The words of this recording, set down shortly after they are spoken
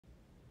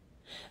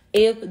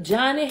If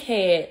Johnny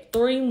had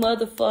 3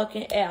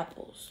 motherfucking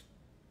apples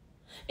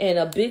and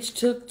a bitch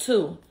took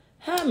 2,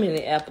 how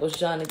many apples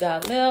Johnny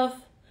got left?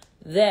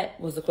 That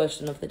was the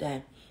question of the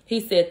day. He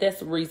said,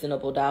 that's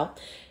reasonable, dog.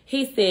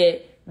 He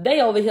said,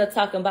 they over here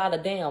talking about a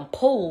damn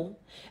pool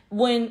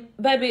when,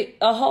 baby,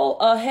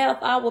 a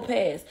half hour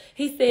passed.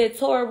 He said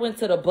Tory went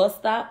to the bus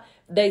stop.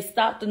 They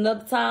stopped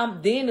another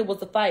time. Then it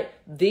was a fight.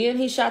 Then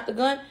he shot the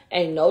gun.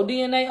 Ain't no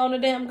DNA on the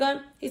damn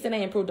gun. He said they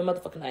ain't proved the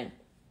motherfucking name.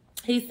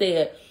 He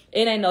said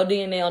it ain't no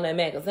DNA on that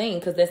magazine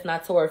because that's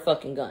not Tory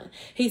fucking gun.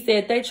 He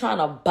said they trying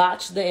to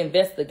botch the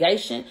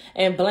investigation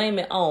and blame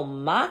it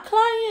on my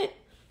client.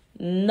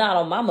 Not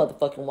on my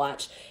motherfucking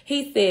watch.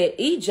 He said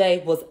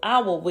EJ was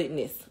our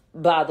witness,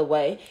 by the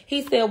way.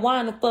 He said, why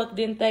in the fuck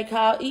didn't they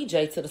call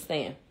EJ to the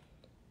stand?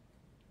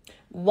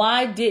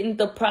 Why didn't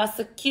the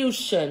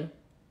prosecution,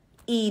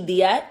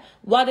 idiot,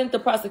 why didn't the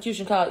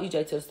prosecution call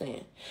EJ to the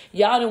stand?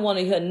 Y'all didn't want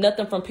to hear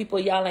nothing from people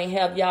y'all ain't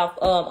have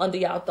y'all under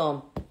y'all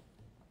thumb.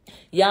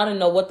 Y'all didn't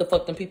know what the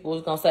fuck them people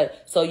was going to say.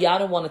 So y'all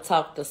didn't want to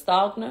talk to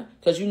Stalkner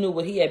because you knew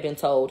what he had been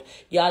told.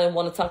 Y'all didn't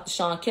want to talk to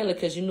Sean Kelly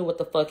because you knew what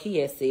the fuck he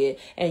had said.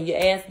 And your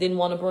ass didn't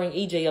want to bring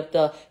EJ up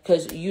there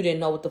because you didn't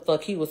know what the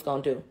fuck he was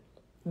going to do.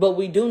 But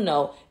we do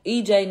know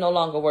EJ no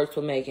longer works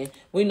with Megan.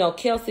 We know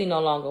Kelsey no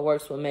longer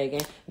works with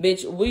Megan.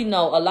 Bitch, we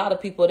know a lot of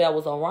people that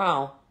was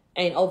around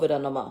ain't over there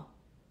no more.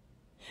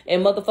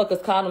 And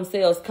motherfuckers call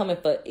themselves coming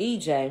for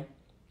EJ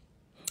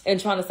and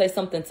trying to say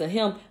something to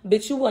him.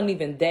 Bitch, you wasn't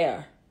even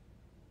there.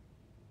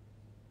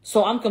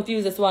 So I'm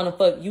confused as to why the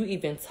fuck you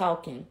even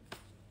talking.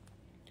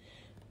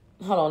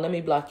 Hold on, let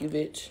me block you,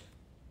 bitch.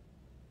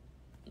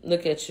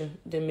 Look at you.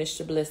 Then miss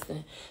your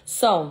blessing.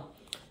 So,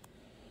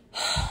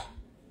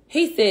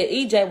 he said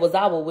EJ was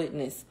our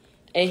witness.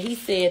 And he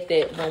said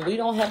that when we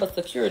don't have a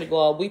security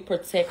guard, we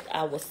protect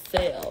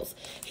ourselves.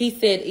 He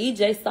said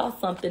EJ saw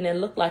something that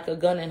looked like a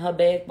gun in her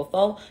bag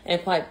before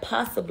and quite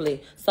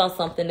possibly saw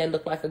something that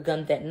looked like a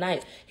gun that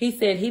night. He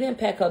said he didn't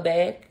pack her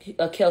bag,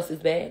 Kelsey's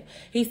bag.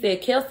 He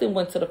said Kelsey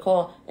went to the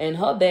car and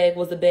her bag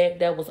was a bag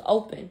that was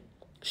open.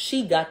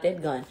 She got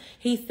that gun.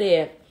 He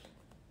said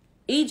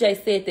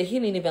EJ said that he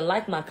didn't even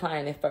like my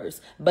client at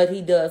first, but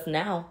he does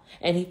now,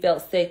 and he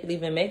felt safe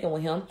leaving Megan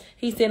with him.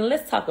 He said,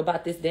 let's talk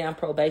about this damn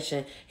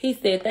probation. He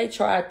said they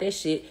tried that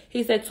shit.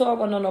 He said Tory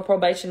wasn't on no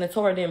probation, and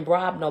Tory didn't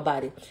bribe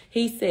nobody.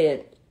 He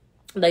said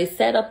they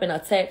set up and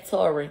attacked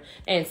Tory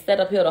and set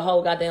up here the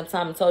whole goddamn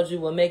time and told you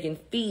what Megan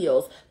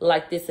feels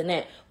like this and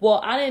that.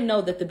 Well, I didn't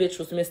know that the bitch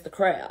was Mr.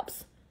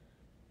 Krabs.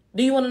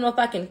 Do you want to know if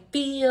I can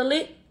feel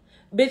it?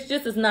 Bitch,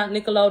 this is not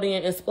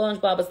Nickelodeon and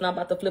SpongeBob is not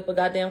about to flip a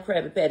goddamn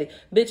Krabby Patty.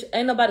 Bitch,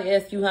 ain't nobody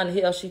asked you how the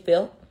hell she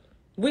felt.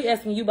 We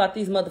asking you about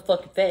these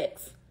motherfucking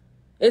facts.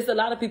 It's a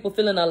lot of people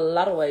feeling a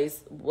lot of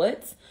ways.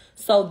 What?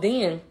 So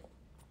then,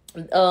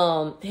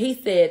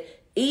 he said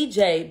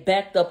EJ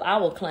backed up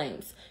our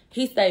claims.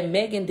 He said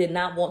Megan did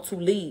not want to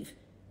leave.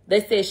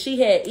 They said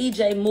she had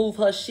EJ move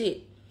her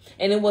shit.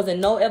 And it wasn't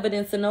no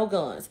evidence and no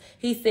guns.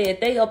 He said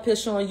they up here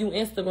showing you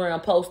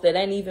Instagram posts that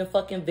ain't even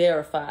fucking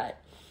verified.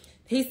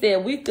 He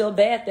said, we feel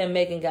bad that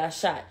Megan got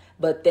shot,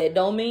 but that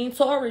don't mean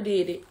Tory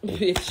did it,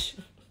 bitch.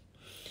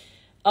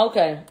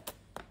 Okay.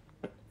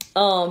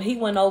 He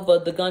went over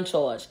the gun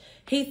charge.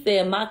 He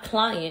said, my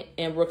client,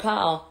 and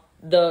recall,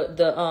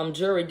 the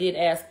jury did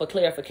ask for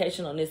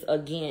clarification on this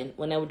again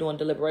when they were doing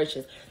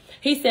deliberations.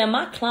 He said,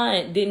 my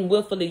client didn't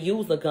willfully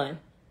use a gun.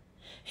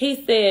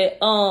 He said,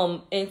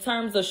 in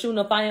terms of shooting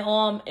a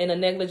firearm in a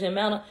negligent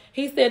manner,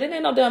 he said, there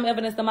ain't no damn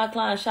evidence that my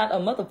client shot a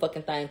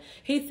motherfucking thing.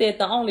 He said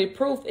the only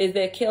proof is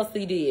that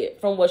Kelsey did,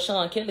 from what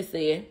Sean Kelly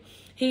said.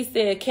 He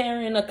said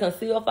carrying a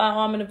concealed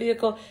firearm in the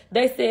vehicle,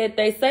 they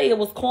say it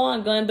was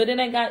corn gun, but it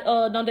ain't got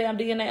no damn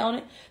DNA on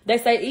it. They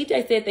say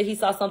EJ said that he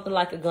saw something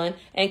like a gun,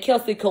 and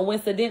Kelsey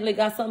coincidentally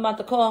got something out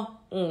the car.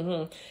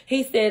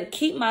 He said,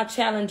 keep my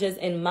challenges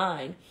in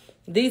mind.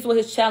 These were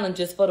his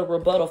challenges for the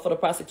rebuttal for the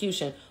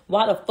prosecution.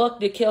 Why the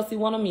fuck did Kelsey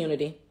want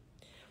immunity?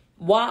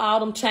 Why all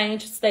them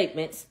changed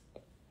statements?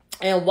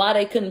 And why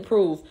they couldn't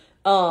prove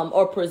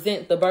or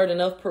present the burden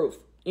of proof,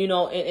 you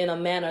know, in a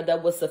manner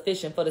that was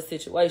sufficient for the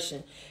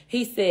situation.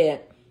 He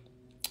said,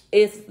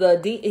 it's the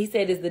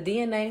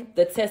DNA,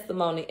 the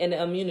testimony, and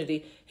the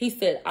immunity. He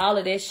said all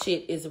of that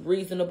shit is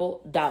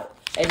reasonable doubt.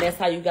 And that's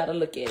how you got to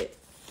look at it.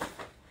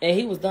 And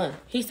he was done.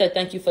 He said,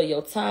 thank you for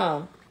your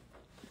time.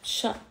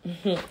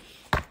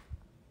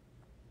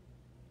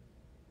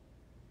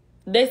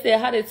 They said,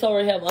 how did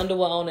Tory have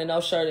underwear on and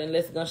no shirt and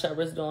less gunshot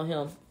residue on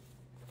him?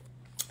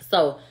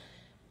 So,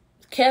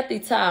 Kathy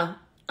Ty,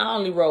 I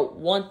only wrote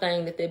one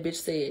thing that bitch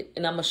said,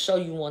 and I'm going to show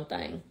you one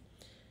thing.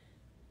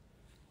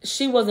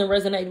 She wasn't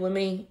resonating with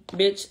me,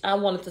 bitch. I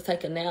wanted to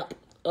take a nap.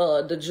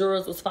 The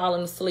jurors was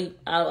falling asleep.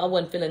 I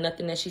wasn't feeling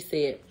nothing that she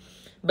said.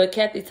 But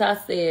Kathy Ty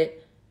said,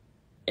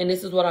 and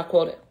this is what I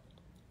quoted,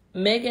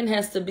 Megan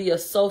has to be a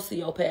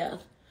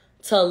sociopath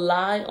to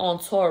lie on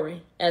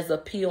Tory as a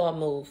PR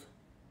move.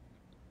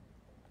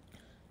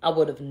 I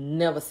would have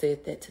never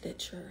said that to that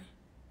jury.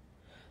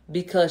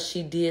 Because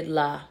she did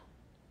lie.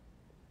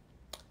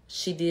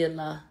 She did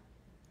lie.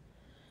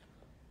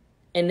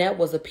 And that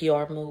was a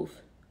PR move.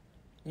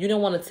 You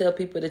didn't want to tell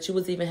people that you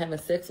was even having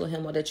sex with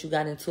him or that you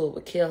got into it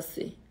with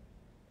Kelsey.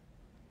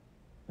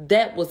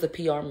 That was a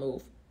PR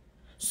move.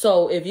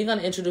 So if you're going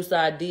to introduce the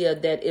idea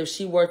that if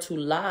she were to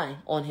lie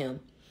on him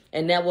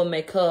and that would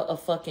make her a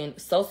fucking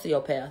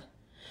sociopath,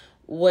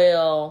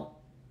 well,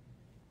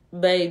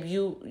 babe,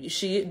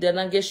 then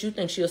I guess you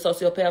think she a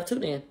sociopath too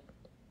then.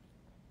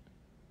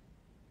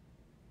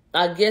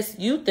 I guess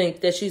you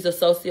think that she's a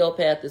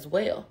sociopath as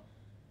well.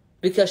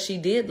 Because she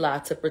did lie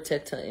to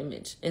protect her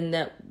image. And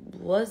that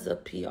was a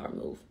PR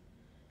move.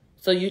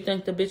 So you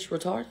think the bitch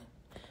retarded?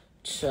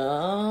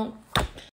 Chump.